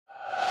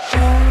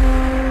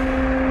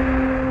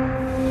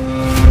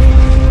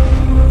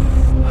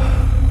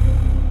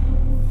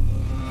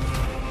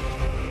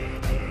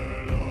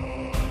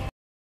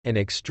An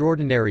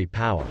extraordinary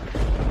power.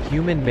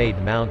 Human-made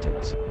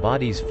mountains,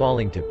 bodies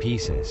falling to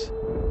pieces.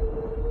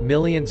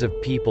 Millions of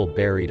people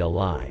buried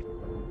alive.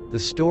 The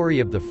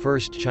story of the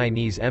first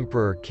Chinese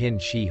emperor Qin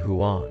Shi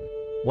Huang.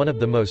 One of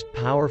the most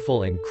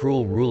powerful and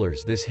cruel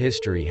rulers this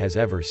history has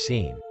ever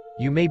seen.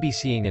 You may be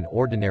seeing an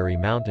ordinary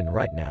mountain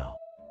right now.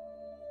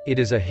 It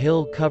is a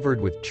hill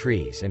covered with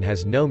trees and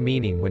has no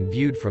meaning when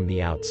viewed from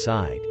the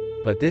outside,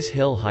 but this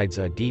hill hides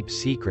a deep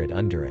secret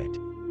under it.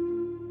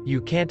 You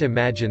can't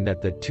imagine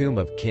that the tomb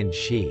of Qin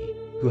Shi,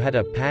 who had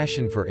a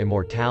passion for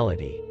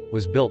immortality,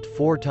 was built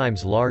 4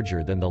 times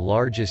larger than the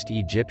largest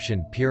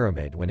Egyptian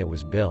pyramid when it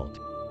was built.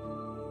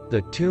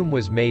 The tomb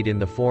was made in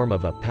the form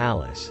of a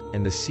palace,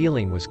 and the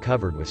ceiling was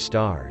covered with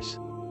stars.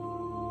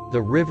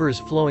 The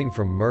rivers flowing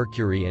from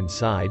Mercury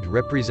inside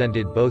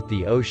represented both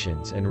the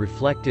oceans and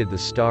reflected the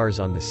stars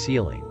on the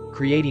ceiling,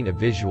 creating a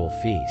visual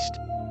feast.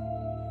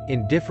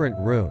 In different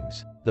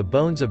rooms, the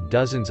bones of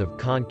dozens of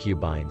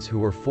concubines who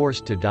were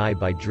forced to die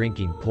by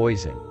drinking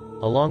poison,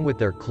 along with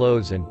their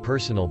clothes and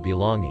personal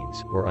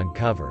belongings, were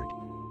uncovered.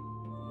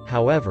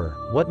 However,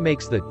 what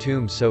makes the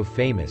tomb so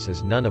famous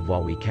is none of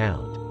what we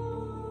count.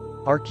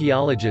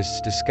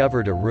 Archaeologists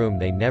discovered a room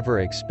they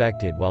never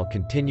expected while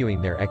continuing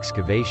their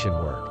excavation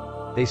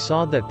work. They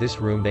saw that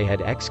this room they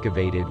had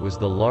excavated was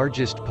the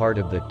largest part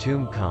of the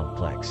tomb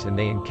complex, and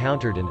they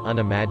encountered an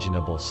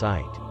unimaginable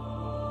sight.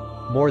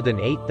 More than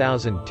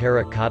 8,000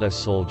 terracotta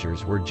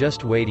soldiers were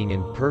just waiting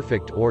in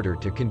perfect order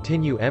to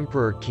continue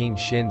Emperor Qin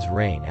Shi's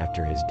reign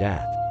after his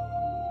death.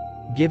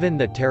 Given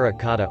the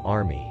terracotta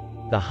army,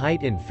 the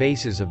height and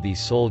faces of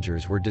these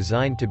soldiers were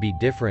designed to be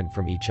different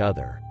from each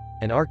other,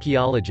 and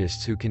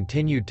archaeologists who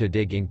continued to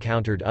dig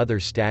encountered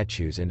other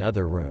statues in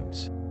other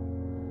rooms.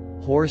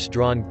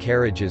 Horse-drawn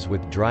carriages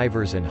with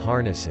drivers and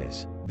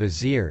harnesses,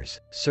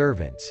 viziers,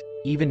 servants,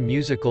 even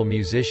musical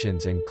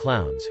musicians and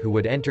clowns who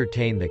would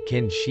entertain the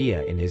Qin Shi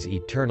in his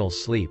eternal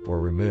sleep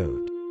were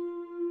removed.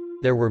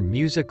 There were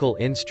musical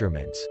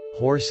instruments,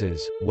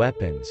 horses,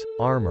 weapons,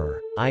 armor,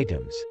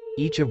 items,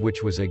 each of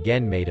which was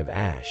again made of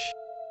ash.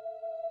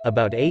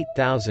 About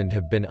 8,000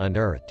 have been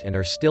unearthed and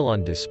are still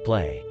on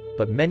display,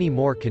 but many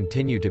more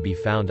continue to be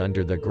found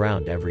under the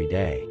ground every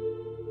day.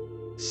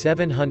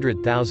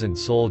 700,000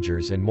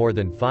 soldiers and more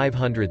than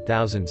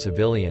 500,000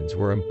 civilians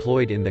were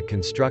employed in the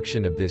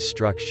construction of this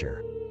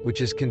structure, which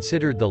is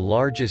considered the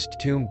largest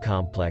tomb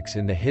complex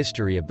in the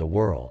history of the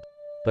world.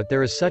 But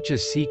there is such a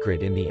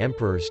secret in the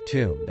emperor's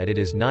tomb that it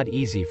is not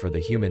easy for the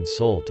human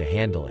soul to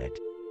handle it.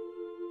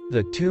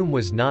 The tomb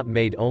was not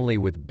made only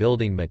with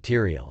building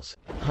materials.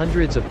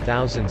 Hundreds of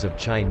thousands of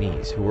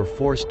Chinese who were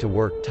forced to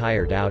work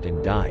tired out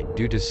and died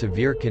due to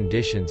severe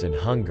conditions and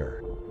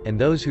hunger, and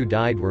those who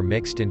died were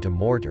mixed into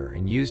mortar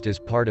and used as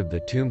part of the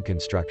tomb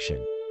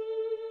construction.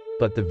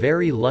 But the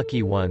very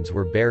lucky ones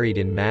were buried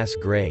in mass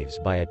graves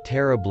by a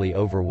terribly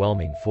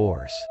overwhelming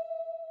force.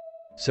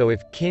 So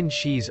if Qin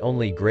Shi's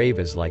only grave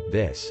is like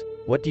this,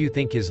 what do you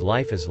think his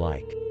life is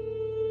like?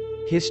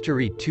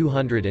 History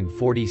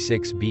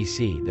 246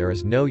 BC. There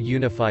is no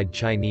unified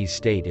Chinese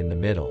state in the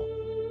middle.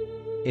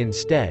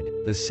 Instead,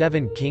 the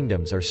 7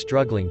 kingdoms are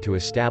struggling to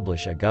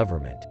establish a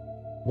government.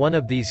 One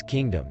of these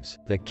kingdoms,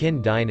 the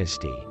Qin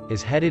dynasty,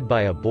 is headed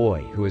by a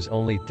boy who is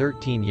only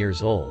 13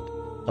 years old,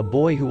 a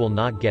boy who will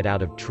not get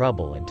out of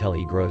trouble until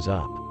he grows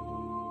up.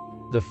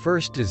 The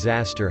first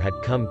disaster had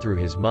come through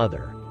his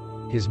mother.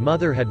 His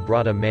mother had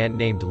brought a man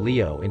named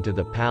Liu into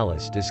the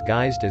palace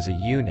disguised as a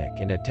eunuch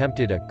and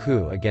attempted a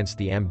coup against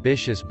the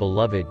ambitious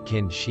beloved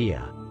Qin Shi.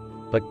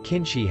 But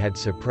Qin Shi had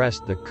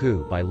suppressed the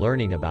coup by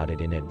learning about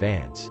it in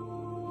advance.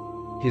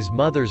 His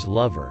mother's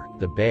lover,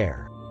 the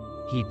bear.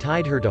 He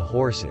tied her to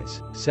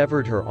horses,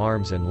 severed her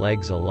arms and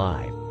legs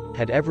alive,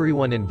 had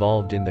everyone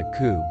involved in the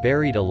coup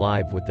buried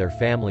alive with their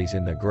families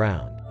in the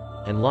ground,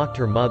 and locked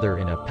her mother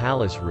in a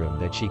palace room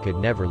that she could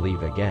never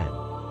leave again.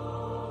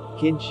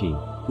 Qin Shi,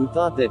 who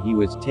thought that he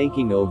was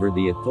taking over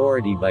the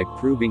authority by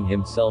proving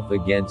himself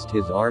against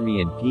his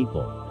army and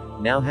people,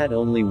 now had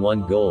only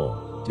one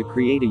goal: to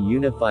create a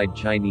unified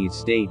Chinese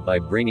state by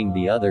bringing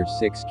the other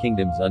 6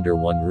 kingdoms under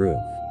one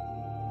roof.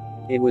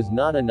 It was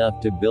not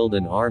enough to build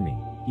an army.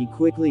 He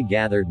quickly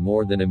gathered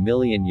more than 1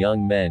 million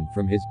young men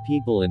from his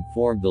people and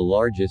formed the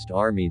largest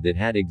army that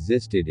had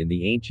existed in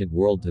the ancient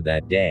world to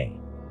that day.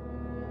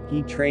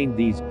 He trained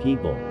these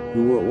people,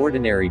 who were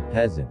ordinary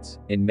peasants,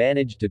 and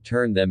managed to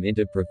turn them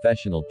into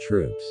professional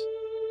troops.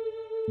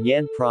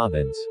 Yan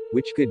province,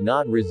 which could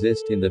not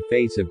resist in the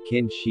face of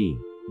Qin Shi,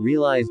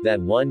 realized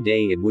that one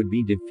day it would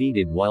be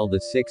defeated while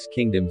the 6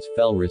 kingdoms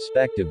fell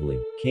respectively,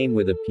 came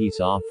with a peace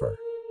offer.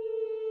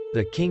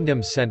 The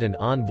kingdom sent an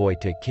envoy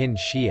to Qin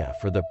Shi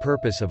for the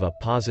purpose of a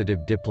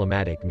positive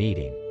diplomatic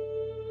meeting.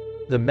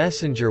 The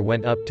messenger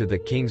went up to the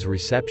king's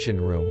reception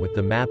room with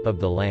the map of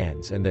the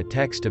lands and the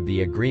text of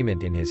the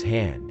agreement in his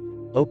hand,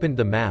 opened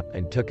the map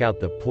and took out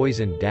the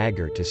poisoned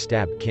dagger to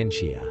stab Qin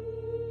Shi.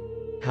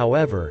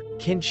 However,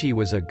 Qin Shi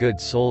was a good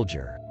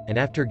soldier, and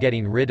after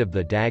getting rid of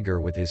the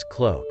dagger with his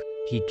cloak,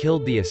 he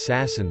killed the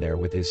assassin there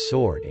with his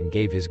sword and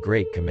gave his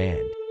great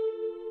command: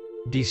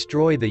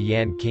 destroy the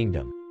Yan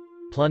kingdom.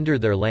 Plunder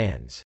their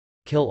lands.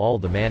 kill all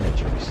the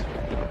managers.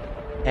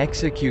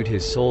 Execute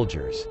his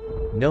soldiers,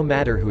 no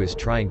matter who is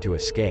trying to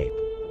escape.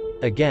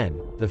 Again,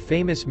 the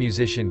famous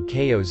musician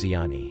Ko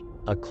Ziani,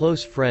 a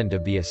close friend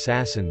of the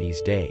assassin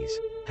these days,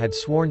 had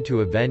sworn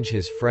to avenge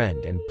his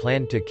friend and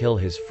planned to kill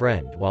his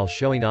friend while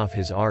showing off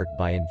his art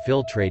by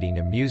infiltrating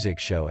a music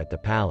show at the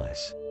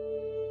palace.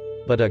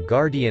 But a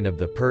guardian of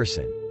the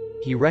person,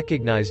 he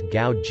recognized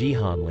Gao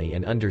Jihanli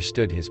and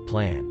understood his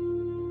plan.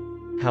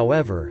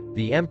 However,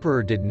 the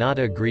emperor did not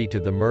agree to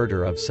the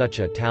murder of such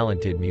a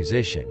talented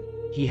musician.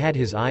 He had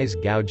his eyes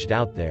gouged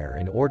out there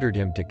and ordered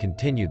him to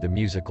continue the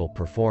musical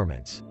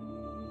performance.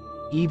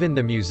 Even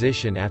the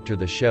musician after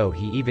the show,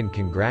 he even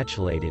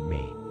congratulated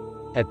me.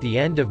 At the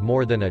end of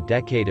more than a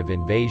decade of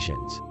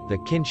invasions, the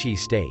Qin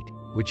state,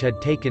 which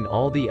had taken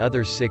all the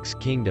other 6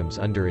 kingdoms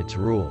under its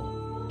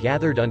rule,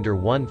 gathered under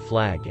one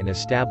flag and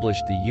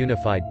established the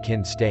unified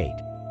Qin state,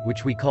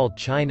 which we call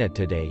China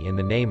today in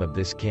the name of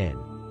this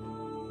Qin.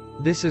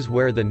 This is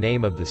where the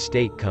name of the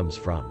state comes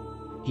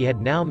from. He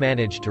had now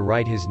managed to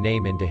write his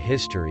name into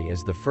history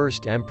as the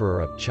first emperor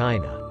of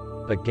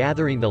China, but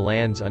gathering the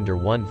lands under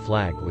one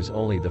flag was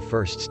only the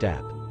first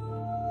step.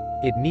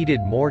 It needed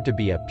more to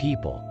be a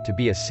people, to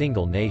be a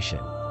single nation.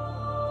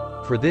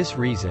 For this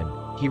reason,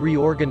 he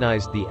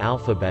reorganized the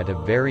alphabet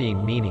of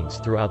varying meanings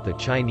throughout the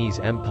Chinese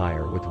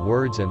Empire with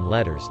words and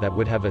letters that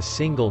would have a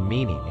single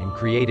meaning and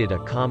created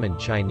a common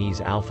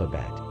Chinese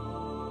alphabet.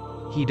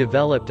 He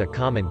developed a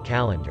common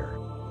calendar.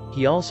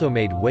 He also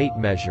made weight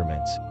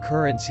measurements,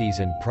 currencies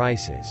and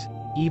prices,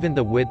 even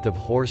the width of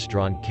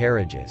horse-drawn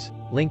carriages,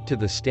 linked to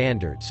the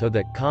standard so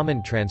that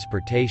common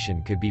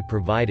transportation could be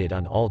provided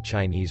on all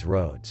Chinese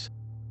roads.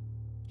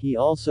 He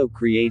also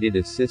created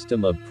a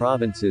system of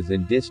provinces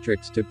and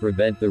districts to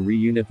prevent the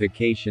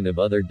reunification of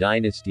other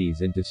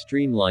dynasties and to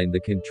streamline the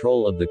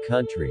control of the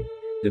country,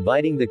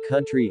 dividing the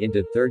country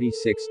into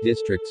 36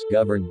 districts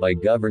governed by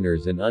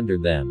governors and under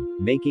them,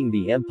 making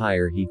the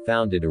empire he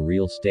founded a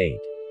real state.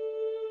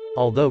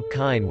 Although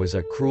Qin was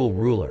a cruel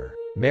ruler,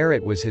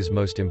 merit was his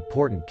most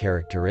important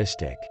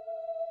characteristic.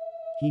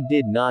 He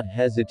did not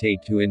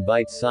hesitate to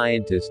invite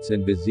scientists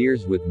and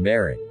viziers with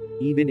merit,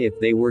 even if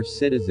they were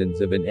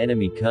citizens of an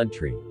enemy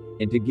country,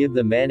 and to give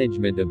the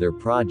management of their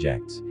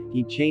projects.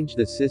 He changed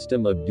the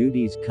system of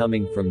duties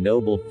coming from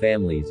noble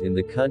families in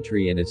the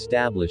country and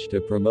established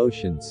a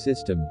promotion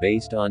system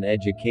based on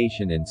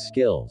education and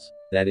skills,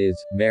 that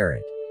is,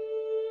 merit.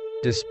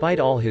 Despite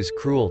all his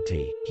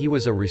cruelty, he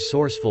was a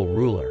resourceful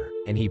ruler,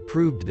 and he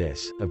proved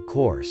this. Of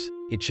course,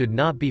 it should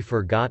not be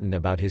forgotten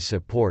about his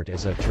support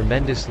as a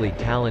tremendously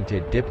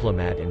talented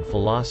diplomat and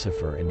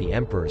philosopher and the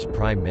emperor's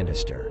prime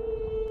minister.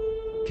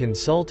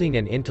 Consulting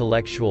and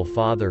intellectual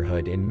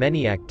fatherhood in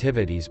many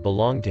activities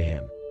belonged to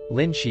him.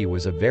 Lin Shi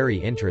was a very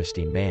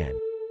interesting man.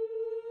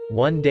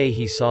 One day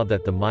he saw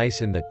that the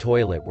mice in the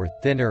toilet were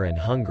thinner and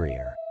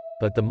hungrier,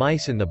 but the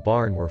mice in the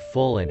barn were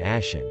full and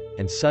ashen,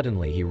 and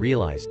suddenly he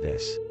realized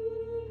this.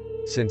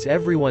 Since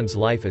everyone's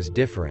life is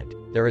different,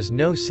 there is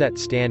no set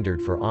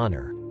standard for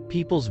honor.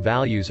 People's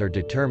values are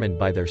determined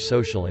by their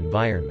social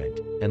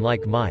environment, and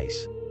like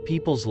mice,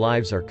 people's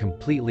lives are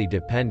completely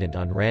dependent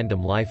on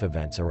random life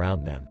events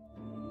around them.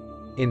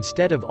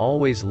 Instead of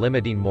always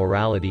limiting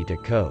morality to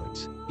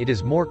codes, it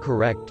is more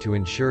correct to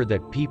ensure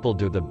that people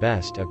do the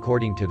best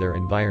according to their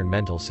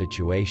environmental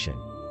situation.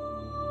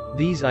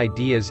 These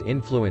ideas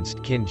influenced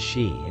Qin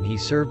Shi, and he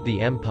served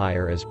the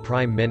empire as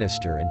prime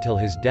minister until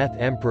his death.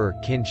 Emperor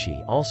Qin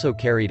Shi also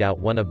carried out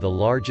one of the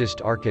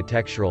largest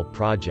architectural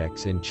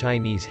projects in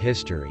Chinese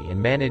history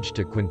and managed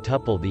to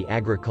quintuple the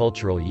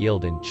agricultural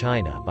yield in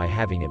China by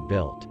having it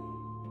built.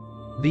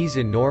 These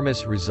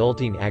enormous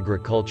resulting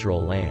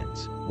agricultural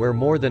lands, where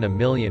more than 1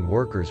 million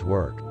workers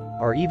work,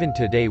 are even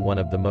today one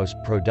of the most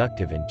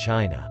productive in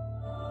China.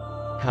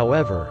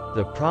 However,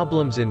 the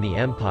problems in the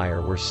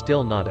empire were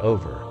still not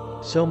over,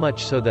 so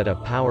much so that a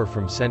power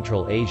from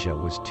Central Asia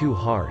was too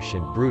harsh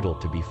and brutal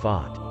to be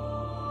fought.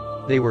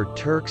 They were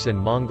Turks and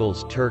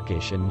Mongols.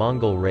 Turkish and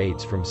Mongol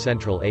raids from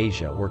Central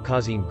Asia were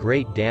causing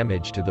great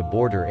damage to the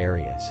border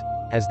areas.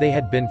 As they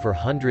had been for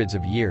hundreds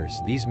of years,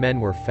 these men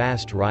were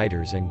fast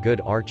riders and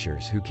good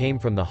archers who came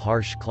from the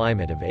harsh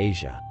climate of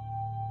Asia.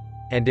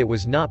 And it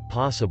was not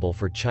possible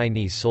for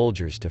Chinese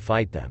soldiers to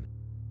fight them.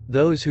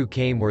 Those who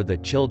came were the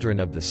children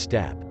of the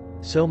steppe,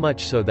 so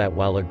much so that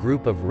while a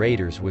group of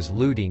raiders was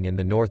looting in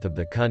the north of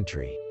the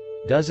country,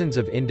 dozens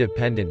of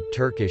independent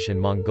Turkish and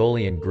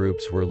Mongolian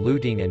groups were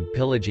looting and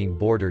pillaging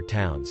border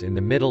towns in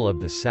the middle of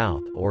the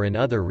south or in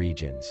other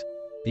regions.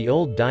 The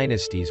old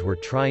dynasties were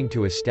trying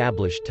to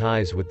establish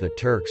ties with the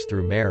Turks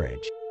through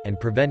marriage, and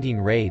preventing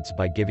raids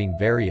by giving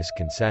various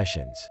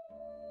concessions.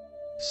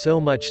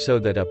 So much so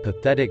that a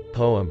pathetic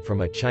poem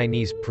from a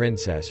Chinese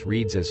princess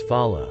reads as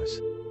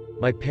follows: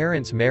 "My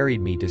parents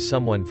married me to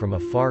someone from a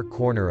far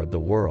corner of the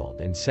world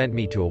and sent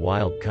me to a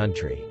wild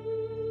country.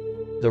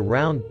 The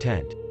round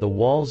tent, the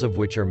walls of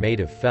which are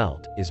made of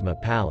felt, is my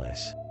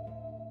palace.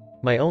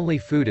 My only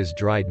food is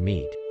dried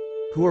meat.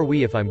 Who are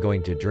we if I'm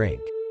going to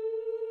drink?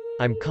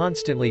 I'm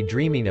constantly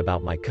dreaming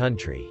about my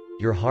country,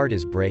 your heart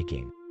is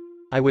breaking.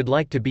 I would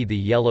like to be the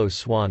yellow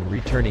swan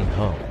returning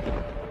home.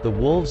 The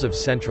wolves of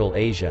Central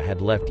Asia had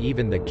left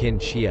even the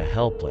Qin Shi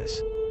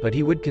helpless, but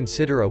he would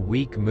consider a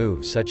weak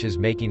move such as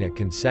making a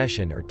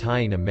concession or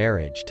tying a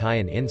marriage tie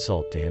an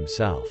insult to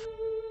himself.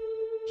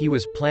 He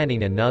was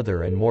planning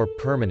another and more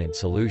permanent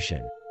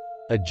solution.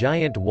 A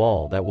giant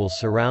wall that will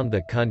surround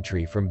the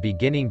country from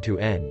beginning to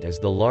end as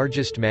the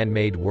largest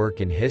man-made work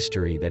in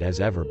history that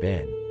has ever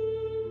been.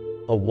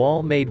 A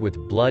wall made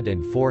with blood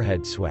and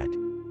forehead sweat.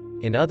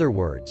 In other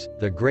words,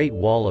 the Great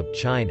Wall of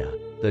China,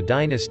 the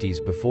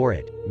dynasties before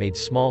it, made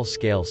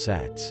small-scale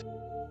sets.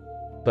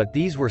 But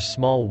these were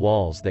small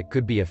walls that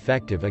could be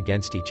effective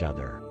against each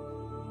other.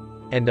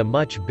 And a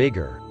much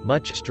bigger,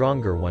 much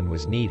stronger one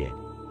was needed.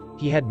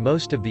 He had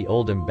most of the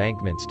old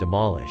embankments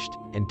demolished,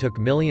 and took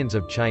millions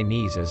of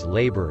Chinese as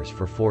laborers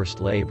for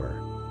forced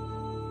labor.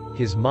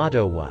 His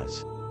motto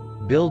was,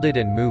 "Build it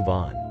and move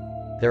on."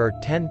 There are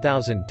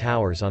 10,000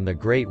 towers on the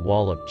Great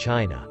Wall of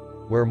China,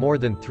 where more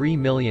than 3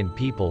 million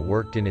people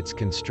worked in its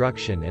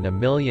construction and 1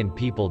 million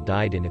people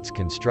died in its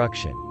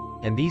construction,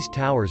 and these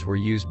towers were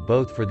used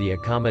both for the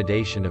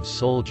accommodation of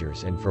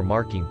soldiers and for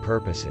marking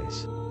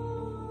purposes.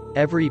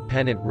 Every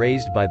pennant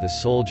raised by the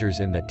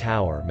soldiers in the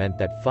tower meant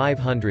that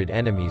 500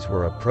 enemies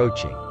were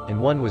approaching, and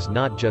one was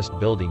not just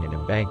building an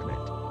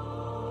embankment.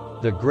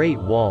 The Great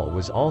Wall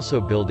was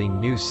also building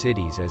new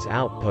cities as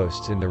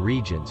outposts in the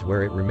regions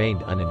where it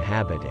remained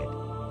uninhabited.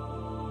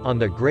 On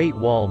the Great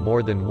Wall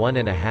more than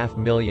 1.5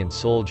 million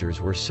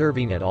soldiers were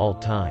serving at all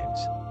times.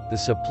 The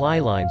supply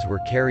lines were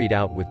carried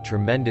out with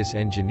tremendous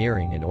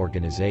engineering and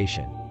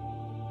organization.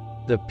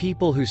 The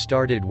people who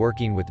started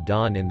working with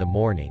dawn in the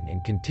morning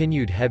and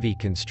continued heavy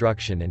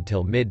construction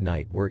until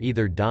midnight were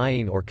either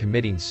dying or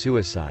committing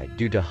suicide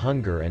due to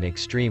hunger and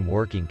extreme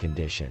working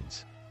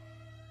conditions.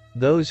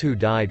 Those who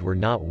died were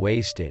not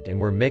wasted and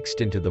were mixed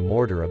into the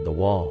mortar of the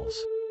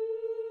walls.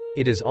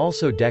 It is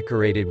also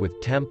decorated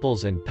with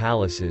temples and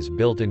palaces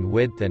built in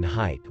width and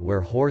height where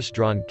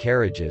horse-drawn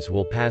carriages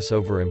will pass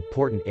over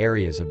important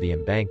areas of the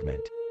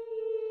embankment.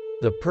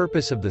 The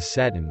purpose of the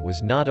Seton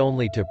was not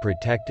only to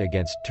protect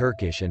against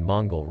Turkish and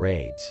Mongol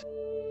raids.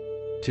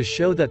 To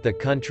show that the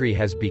country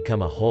has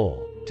become a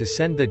whole, to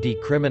send the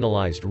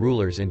decriminalized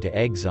rulers into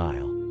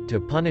exile,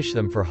 to punish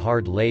them for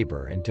hard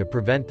labor and to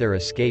prevent their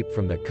escape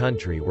from the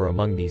country were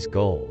among these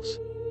goals.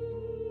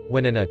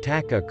 When an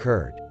attack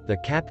occurred, the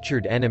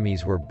captured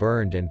enemies were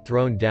burned and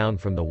thrown down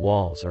from the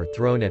walls or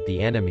thrown at the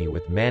enemy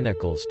with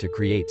manacles to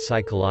create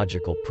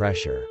psychological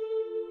pressure.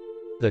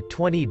 The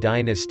 20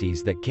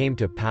 dynasties that came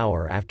to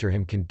power after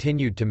him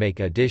continued to make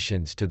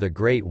additions to the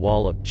Great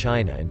Wall of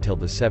China until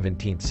the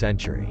 17th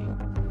century.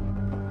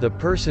 The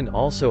person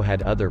also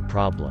had other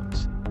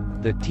problems.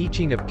 The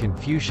teaching of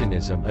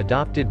Confucianism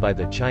adopted by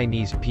the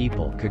Chinese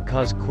people could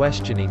cause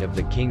questioning of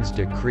the king's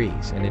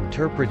decrees and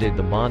interpreted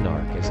the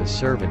monarch as a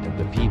servant of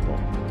the people.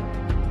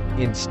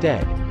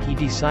 Instead, he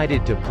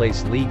decided to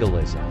place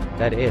legalism,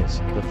 that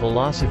is, the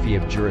philosophy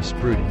of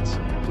jurisprudence,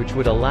 which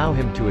would allow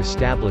him to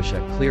establish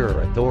a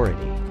clearer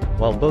authority.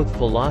 While both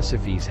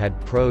philosophies had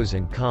pros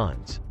and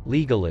cons,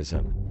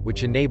 legalism,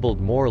 which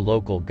enabled more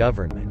local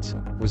governments,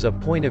 was a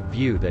point of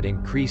view that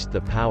increased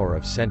the power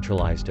of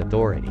centralized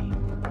authority.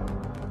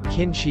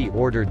 Qin Shi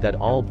ordered that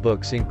all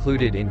books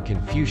included in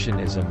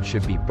Confucianism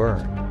should be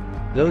burned.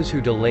 Those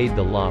who delayed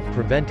the law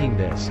preventing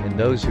this and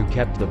those who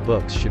kept the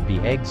books should be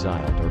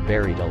exiled or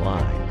buried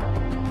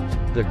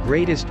alive. The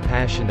greatest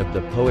passion of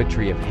the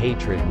poetry of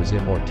hatred was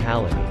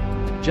immortality.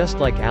 Just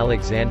like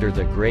Alexander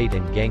the Great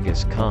and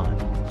Genghis Khan,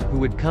 who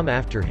would come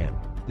after him,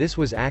 this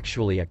was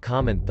actually a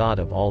common thought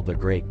of all the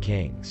great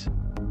kings.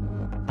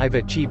 I've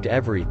achieved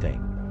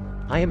everything.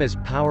 I am as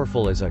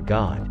powerful as a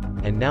god,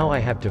 and now I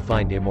have to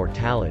find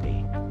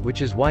immortality,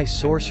 which is why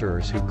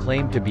sorcerers who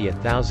claim to be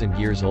 1,000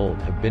 years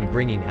old have been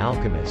bringing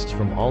alchemists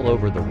from all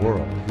over the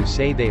world who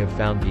say they have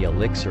found the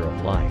elixir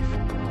of life.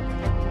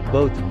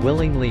 Both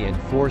willingly and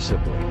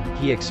forcibly,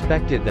 he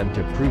expected them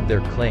to prove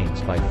their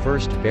claims by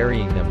first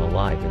burying them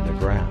alive in the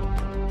ground.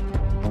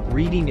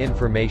 Reading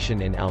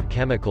information in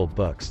alchemical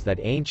books that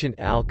ancient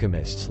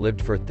alchemists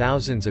lived for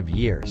thousands of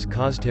years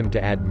caused him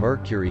to add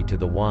mercury to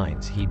the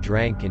wines he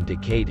drank and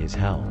decayed his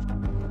health.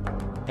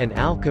 An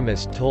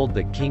alchemist told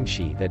the King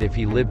Shi that if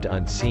he lived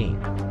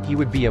unseen, he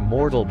would be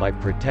immortal by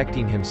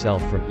protecting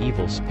himself from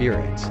evil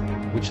spirits,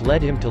 which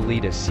led him to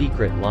lead a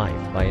secret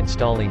life by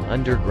installing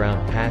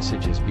underground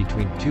passages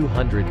between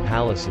 200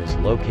 palaces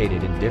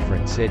located in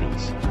different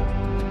cities.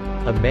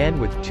 A man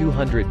with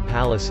 200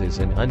 palaces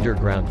and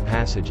underground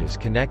passages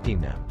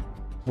connecting them.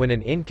 When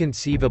an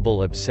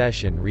inconceivable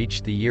obsession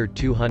reached the year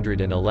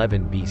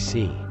 211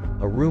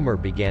 BC, a rumor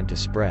began to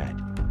spread.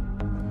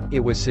 It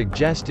was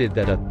suggested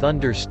that a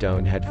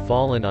thunderstone had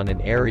fallen on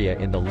an area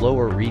in the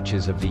lower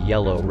reaches of the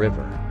Yellow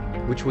River,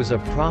 which was a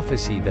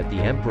prophecy that the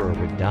emperor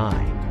would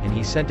die, and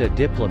he sent a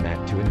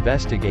diplomat to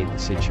investigate the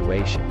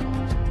situation.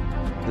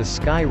 The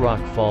sky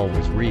rock fall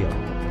was real,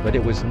 but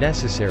it was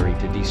necessary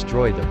to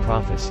destroy the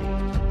prophecy.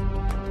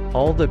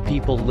 All the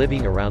people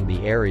living around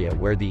the area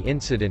where the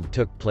incident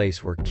took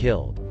place were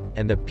killed,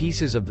 and the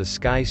pieces of the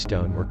sky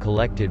stone were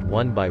collected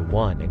one by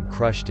one and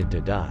crushed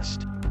into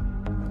dust.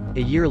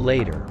 A year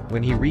later,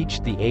 when he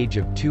reached the age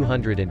of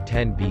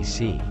 210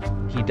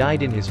 BC, he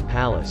died in his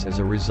palace as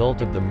a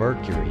result of the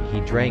mercury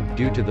he drank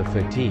due to the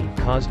fatigue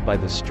caused by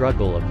the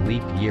struggle of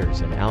leap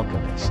years and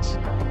alchemists.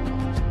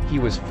 He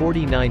was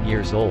 49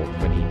 years old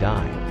when he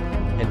died.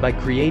 And by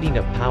creating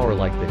a power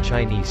like the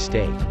Chinese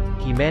state,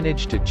 he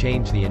managed to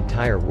change the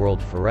entire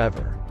world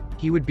forever.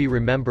 He would be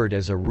remembered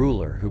as a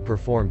ruler who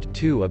performed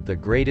two of the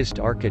greatest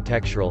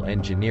architectural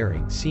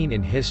engineering seen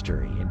in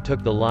history and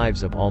took the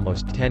lives of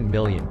almost 10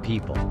 million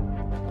people.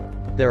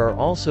 There are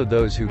also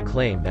those who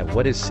claim that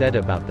what is said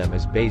about them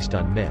is based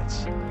on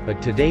myths,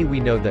 but today we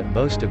know that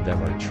most of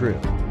them are true.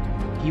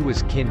 He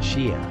was QIN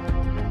Shi.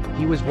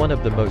 He was one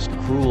of the most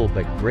cruel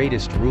but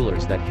greatest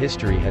rulers that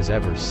history has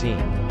ever seen,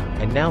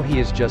 and now he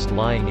is just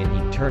lying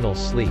in eternal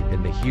sleep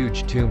in the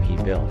huge tomb he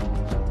built.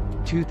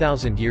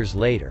 2,000 years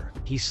later,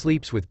 he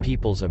sleeps with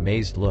people's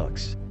amazed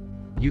looks.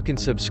 You can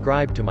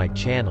subscribe to my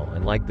channel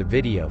and like the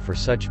video for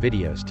such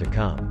videos to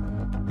come.